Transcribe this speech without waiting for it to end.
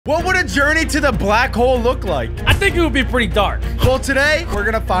What would a journey to the black hole look like? I think it would be pretty dark. Well, today, we're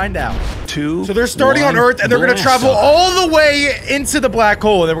gonna find out. So they're starting on Earth, and they're gonna travel all the way into the black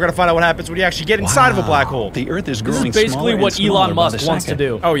hole, and then we're gonna find out what happens when you actually get inside of a black hole. The Earth is growing This is basically what Elon Musk wants to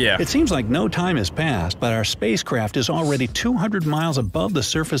do. Oh, yeah. It seems like no time has passed, but our spacecraft is already 200 miles above the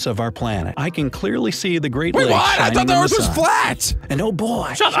surface of our planet. I can clearly see the Great Lakes What? I shining thought the in Earth was sun. flat! And oh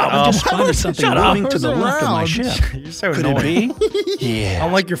boy, Shut up. I just spotted something Shut up. moving to the left of my around. ship. You're so Could it annoying. be? Yeah.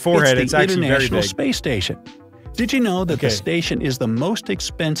 Unlike your forehead, it's the actually very International big. Space Station. Did you know that Okay. the station is the most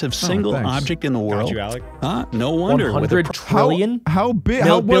expensive single thanks. object in the world? you, Alec. Huh? No wonder. With a 100 trillion? How big?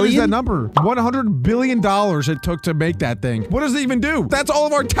 No, What is billion? that number? $100 billion it took to make that thing. What does it even do? That's all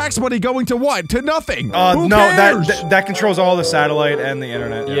of our tax money going to what? To nothing. Who No, cares? that controls all the satellite and the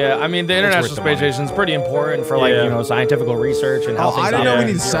internet. Yeah, I mean, the International worth the Space money. Station is pretty important for, like, Yeah. you know, scientific research and how Oh, things I didn't know we operate,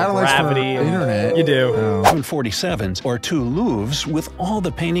 need you know, satellites for gravity and- internet. You do. Oh. 747s or two Louvres with all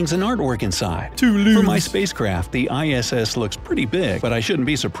the paintings and artwork inside. Two For my Louvres. spacecraft, the ISS looks pretty big, but I shouldn't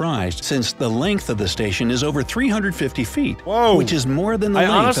be surprised since the length of the station is over 350 feet, Whoa. which is more than the I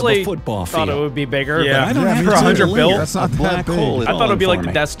length honestly of a football thought it field. would be bigger. Yeah. I don't Yeah, have me to too. linger. $100 bill? That's not a black that hole big. is I thought it would be calling like the for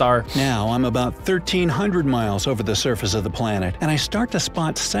me. Death Star. Now I'm about 1,300 miles over the surface of the planet, and I start to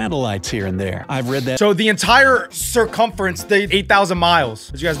spot satellites here and there. I've read that. So the entire circumference, the 8,000 miles.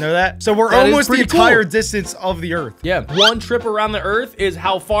 Did you guys know that? So we're That is almost the pretty entire cool. distance of the Earth. Yeah, one trip around the Earth is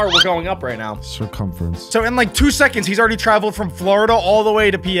how far we're going up right now. Circumference. So in like 2 seconds, he's already traveled from Florida all the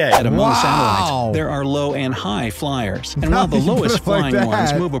way to PA. Among Wow. satellites, there are low and high flyers. And while the You put lowest it like flying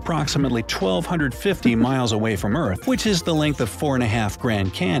ones that. move approximately 1,250 miles away from Earth, which is the length of 4.5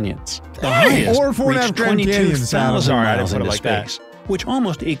 Grand Canyons. The highest Or 4.5 reach Grand Canyons, Adam. 22,000 Sorry, I didn't miles put it into like that. space, which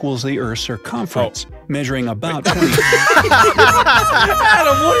almost equals the Earth's circumference, measuring about 20.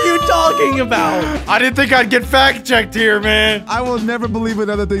 Adam, what are you talking about? I didn't think I'd get fact checked here, man. I will never believe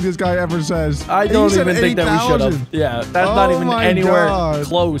another thing this guy ever says. I He don't said even think that we should 8,000. have. Yeah, that's not Oh even my anywhere God.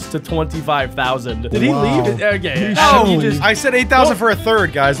 close to 25,000. Did he Wow. leave it? Okay, He Adam, you should just I said 8,000 for a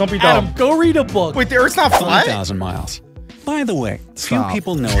third, guys. Don't be dumb. Adam, go read a book. Wait, the Earth's not flat? 5,000 miles. By the way, few Stop.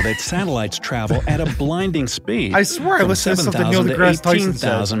 people know that satellites travel at a blinding speed. I swear I from listened to something Neil 7,000 to deGrasse Tyson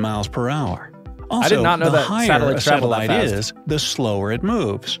 18,000 miles per hour. Also, did not know the that higher satellites a travel that satellite fast. is, the slower it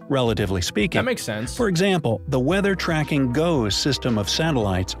moves, relatively speaking. That makes sense. For example, the Weather Tracking GOES system of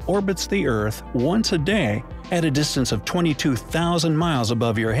satellites orbits the Earth once a day at a distance of 22,000 miles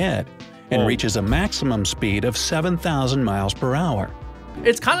above your head and Whoa. reaches a maximum speed of 7,000 miles per hour.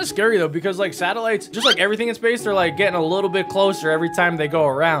 It's kind of scary though, because like satellites, just like everything in space, they're like getting a little bit closer every time they go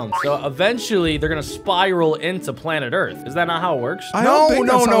around. So eventually they're gonna spiral into planet Earth. Is that not how it works? I don't think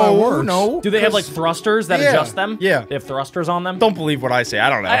that's how it works. no. Do they have like thrusters that Yeah. adjust them? Yeah. They have thrusters on them? Don't believe what I say. I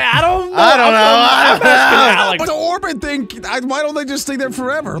don't know. I don't know. I don't know. I'm asking Alex. But the orbit thing, why don't they just stay there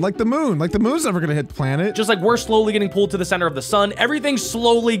forever? Like the moon. Like the moon's never gonna hit the planet. Just like we're slowly getting pulled to the center of the sun, everything's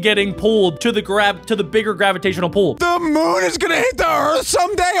slowly getting pulled to the bigger gravitational pull. The moon is gonna hit the Earth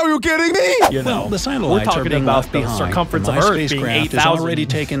someday. Are you kidding me? You know, Well, the satellites we're talking are being about left the behind. circumference My of Earth being spacecraft has 8,000 already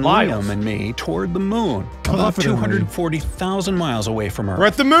taken miles. Liam and me toward the moon, about Confidently. 240,000 miles away from Earth. We're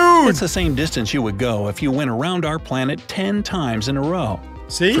at the moon. It's the same distance you would go if you went around our planet 10 times in a row.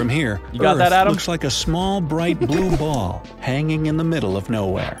 See? From here, You got Earth that, Adam? looks like a small, bright blue ball hanging in the middle of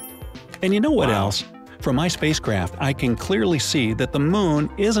nowhere. And you know what else? From my spacecraft, I can clearly see that the moon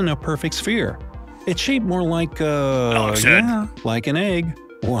isn't a perfect sphere. It's shaped more like like an egg.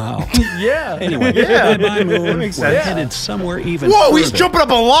 Wow. Yeah. Anyway, Yeah. bye moon. makes We're sense. headed somewhere even Whoa, he's further. jumping up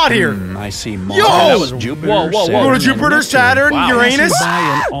a lot here. I see Mars, Yo! That was- Jupiter, whoa, whoa, whoa. Saturn, Go to and Jupiter, Neptune. Saturn, Wow. Uranus. Passing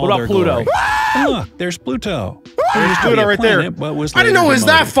by in all What about their Pluto? glory. And look, there's Pluto. There's Pluto right there. But was I didn't later know it was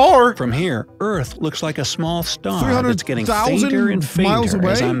that demoted. far. From here, Earth looks like a small star that's getting 300,000 fainter and miles fainter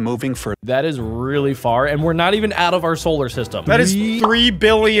as away? I'm moving further. That is really far, and we're not even out of our solar system. That is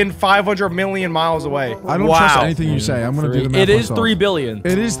 3,500,000,000 miles away. I don't wow. trust anything you say. I'm gonna do the math It is myself. 3 billion.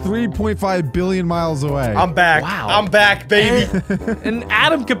 It is 3.5 billion miles away. I'm back. Wow. I'm back, baby. And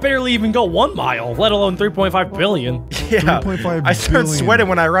Adam could barely even go 1 mile, let alone 3.5 billion. Yeah. 3.5 I start billion. sweating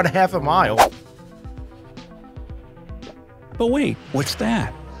when I run half a mile. But wait, what's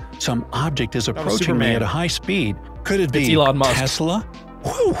that? Some object is approaching me Superman. at a high speed. Could it be Elon Musk. Tesla?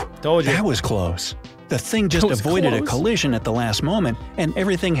 Whew, Told you. that was close. The thing just was avoided a close. collision at the last moment, and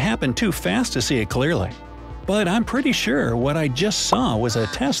everything happened too fast to see it clearly. But I'm pretty sure what I just saw was a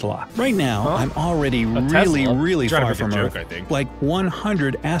Tesla. Right now, I'm already really, Tesla? really Trying to far make a from joke, Earth, I think. like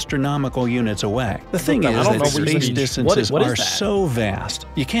 100 astronomical units away. The thing I is don't that know what space you mean. distances What is are that? so vast,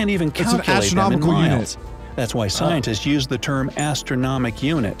 you can't even an calculate them in astronomical miles. unit. That's why scientists use the term astronomic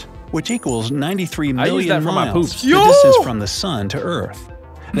unit, which equals 93 I use million that for my miles, poops. the Yo! distance from the sun to Earth.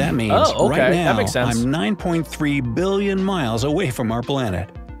 That means Oh, okay. right now That makes sense. I'm 9.3 billion miles away from our planet.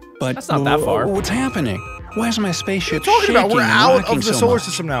 But That's not that far. What's happening? Why is my spaceship What are you talking about? shaking We're and out rocking of the so solar much?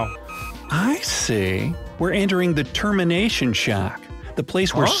 system now. I see. We're entering the termination shock, the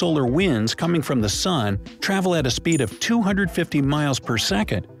place where solar winds coming from the sun travel at a speed of 250 miles per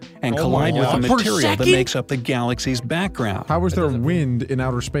second and collide with the God. Per material that second? makes up the galaxy's background. How is there wind in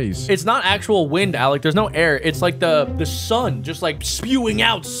outer space? It's not actual wind, Alec. There's no air. It's like the sun just like spewing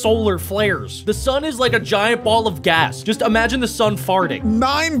out solar flares. The sun is like a giant ball of gas. Just imagine the sun farting.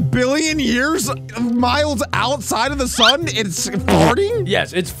 9 billion miles outside of the sun? It's farting?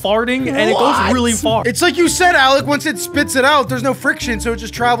 Yes, it's farting and it goes really far. It's like you said, Alec. Once it spits it out, there's no friction, so it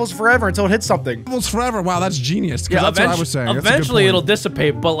just travels forever until it hits something. Travels forever. Wow, that's genius. 'Cause that's what I was saying. That's a good Eventually point. it'll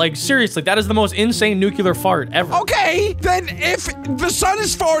dissipate, but like seriously, that is the most insane nuclear fart ever. Okay, then if the sun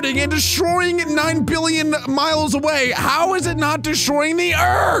is farting and destroying 9 billion miles away, how is it not destroying the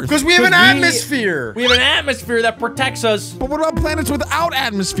Earth? Because we have an 'Cause atmosphere. We have an atmosphere that protects us. But what about planets without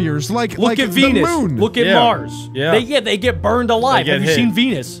atmospheres? Like Look at Venus. the moon. Look at Yeah. Mars. Yeah. They get burned alive. They get Have you hit. seen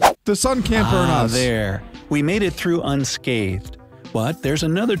Venus? The sun can't burn us. There. We made it through unscathed. But there's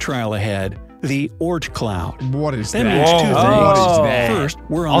another trial ahead, the Oort cloud. What is That that? means two things. What is that? First,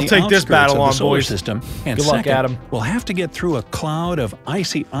 we're on I'll the take this outskirts battle of on, the solar boys. system, and Good luck, second, Adam. we'll have to get through a cloud of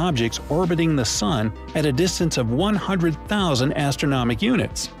icy objects orbiting the sun at a distance of 100,000 astronomical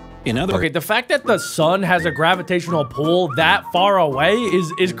units. In other Okay, the fact that the sun has a gravitational pull that far away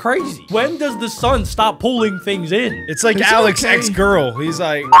is crazy. When does the sun stop pulling things in? It's like Is it Alec's okay? ex-girl. He's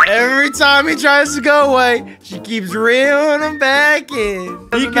like, every time he tries to go away, she keeps reeling him back in. He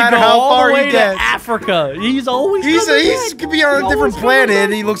Doesn't could matter go how all far the way he to gets. Africa. He's always He coming back. could be on a He's different always planet coming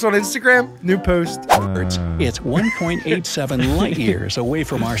and he looks on Instagram, new post. It's 1.87 light years away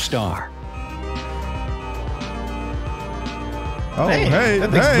from our star. Oh, Hey, hey,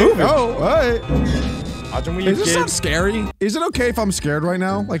 that thing's hey, moving. oh, hey. Imagine we Is this not kids. scary? Is it okay if I'm scared right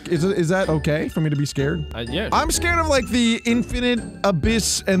now? Like, is that okay for me to be scared? Yeah. I'm scared of like the infinite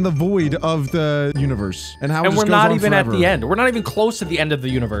abyss and the void of the universe and how it And just we're goes not on even forever. at the end. We're not even close to the end of the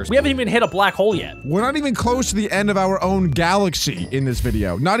universe. We haven't even hit a black hole yet. We're not even close to the end of our own galaxy in this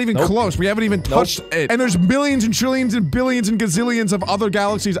video. Not even close. We haven't even touched it. And there's millions and trillions and billions and gazillions of other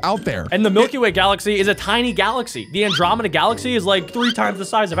galaxies out there. And the Milky Way galaxy is a tiny galaxy. The Andromeda galaxy is like 3 times the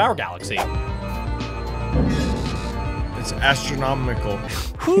size of our galaxy. It's astronomical.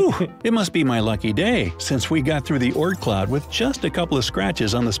 Whew, it must be my lucky day, since we got through the Oort cloud with just a couple of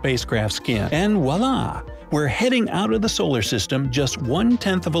scratches on the spacecraft's skin. And voila! We're heading out of the solar system just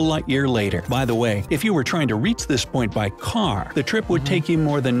 1/10 of a light year later. By the way, if you were trying to reach this point by car, the trip would take you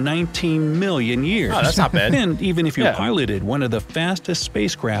more than 19 million years. Oh, that's not bad. And even if you Yeah. piloted one of the fastest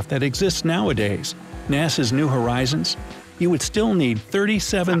spacecraft that exists nowadays, NASA's New Horizons, you would still need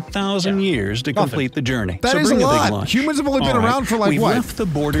 37,000 years to complete the journey. That so is bring a a big lot. lunch. Humans have only been All right, around for like, we've what, left the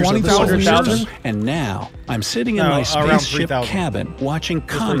borders of the 20,000 solar years? system, and now I'm sitting in No, my around spaceship 3,000. cabin watching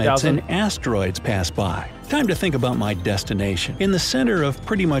comets 3,000. and asteroids pass by. Time to think about my destination. In the center of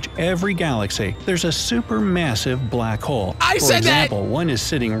pretty much every galaxy, there's a supermassive black hole. I For said that! example, one is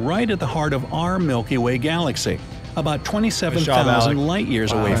sitting right at the heart of our Milky Way galaxy, about Good job, 27,000 Alec. light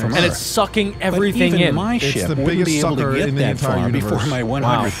years away from And Earth. it's sucking But everything even in. my It's ship the wouldn't biggest be able sucker to get in the that entire far universe. before my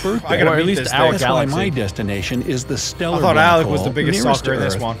 100th Wow. birthday. I gotta Or at beat least this our thing. That's why galaxy. my destination is the stellar I thought black Alec was hole the biggest nearest sucker in to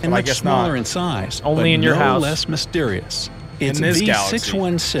this Earth one, and but I much guess smaller not. in size, Only but in your no house. less mysterious. It's this galaxy.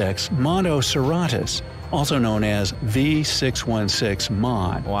 V616 Monoceratops, also known as V616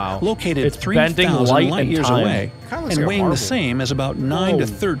 Mon. Wow. Located It's bending 3,000 light light and years time. away Kinda looks and like a weighing the marble. same as about 9 to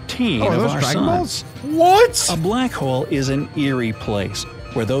 13 Oh, are of those our Dragon sun. Balls? What? A black hole is an eerie place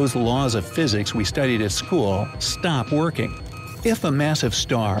where those laws of physics we studied at school stop working. If a massive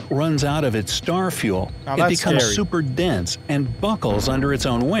star runs out of its star fuel, Now it that's becomes scary. super dense and buckles under its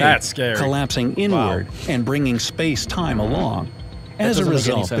own weight, That's scary. collapsing inward and bringing space-time along. As a doesn't make any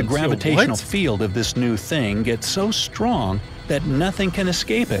result, the sense. gravitational What? field of this new thing gets so strong that nothing can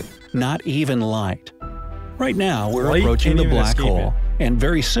escape it, not even light. Right now, we're Light approaching can't the even black escape hole, and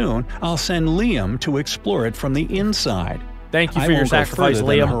very soon I'll send Liam to explore it from the inside. Thank you I for your won't go sacrifice, further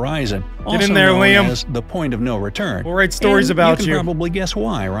than the Liam. horizon. Get in also there, known Liam. as the point of no return. We'll write stories And about you you. can probably guess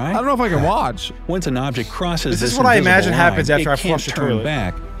why, right? I don't know if I can watch. Once an object crosses This this is what I invisible imagine line, happens after it I can't flush the turn toilet.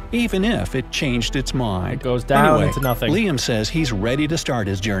 back, even if it changed its mind. It goes down Anyway, into nothing. Liam says he's ready to start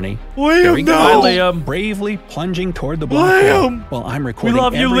his journey. Liam, Very no! Bye, good. Liam. Bravely plunging toward the black hole Liam! while I'm recording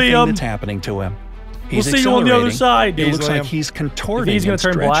love you, everything Liam. that's happening to him. We'll He's see you on the other accelerating. side. It He's looks like Liam. he's contorting If he's gonna and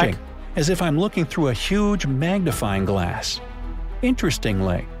turn stretching, black. as if I'm looking through a huge magnifying glass.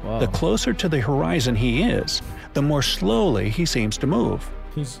 Interestingly, Wow. the closer to the horizon he is, the more slowly he seems to move.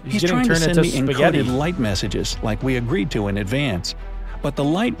 He's He's getting trying to turned send into me spaghetti. encoded light messages like we agreed to in advance, but the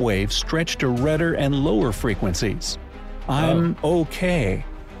light waves stretch to redder and lower frequencies. I'm okay.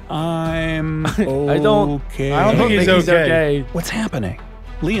 I'm okay. I don't think he's okay. What's happening?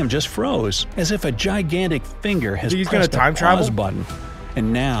 Liam just froze, as if a gigantic finger has Think he's gonna pressed time a travel? pause button.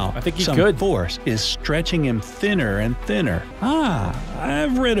 And now, I think he some could. force is stretching him thinner and thinner.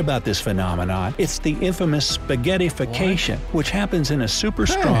 I've read about this phenomenon. It's the infamous spaghettification, which happens in a super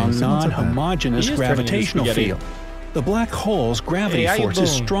strong, someone said that. non-homogeneous He is turning into gravitational spaghetti. field. The black hole's gravity Hey, how you force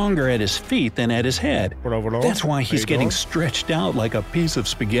is doing? stronger at his feet than at his head. What up, what up? That's why How he's you getting doing? stretched out like a piece of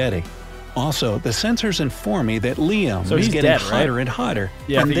spaghetti. Also, the sensors inform me that Liam So is he's getting dead, right? hotter and hotter.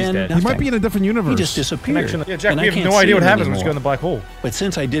 Yeah, I and think he's then dead. He might nothing. be in a different universe. He just disappeared. Connection- Yeah, Jack, and we I have can't no idea see what him happens when you anymore. go in the black hole. But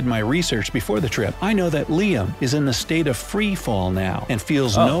since I did my research before the trip, I know that Liam is in the state of free fall now and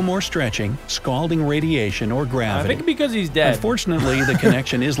feels no more stretching, scalding radiation, or I gravity. think because he's dead. Unfortunately, the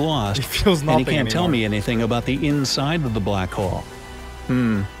connection is lost, He feels and he nothing can't tell anymore. me anything about the inside of the black hole.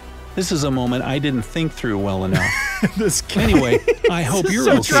 This is a moment I didn't think through well enough. This guy. Anyway, I hope you're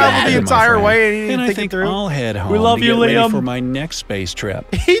So okay. traveled the my entire friend. way and he didn't I think it think through? I'll head home. We love to you, get ready Liam. for my next space trip.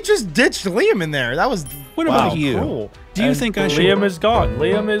 He just ditched Liam in there. That was. What wow, about you? Cool. Do you And think I should? Liam is gone.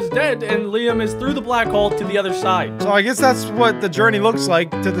 Liam is dead, and Liam is through the black hole to the other side. So I guess that's what the journey looks like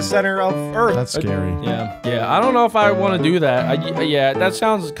to the center of Earth. That's scary. Yeah. I don't know if I want to do that. Yeah, that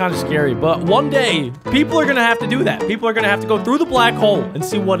sounds kind of scary. But one day, people are gonna have to do that. People are gonna have to go through the black hole and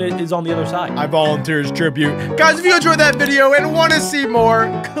see what it is on the other side. I volunteer as tribute. Guys, if you enjoyed that video and want to see more,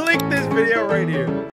 click this video right here.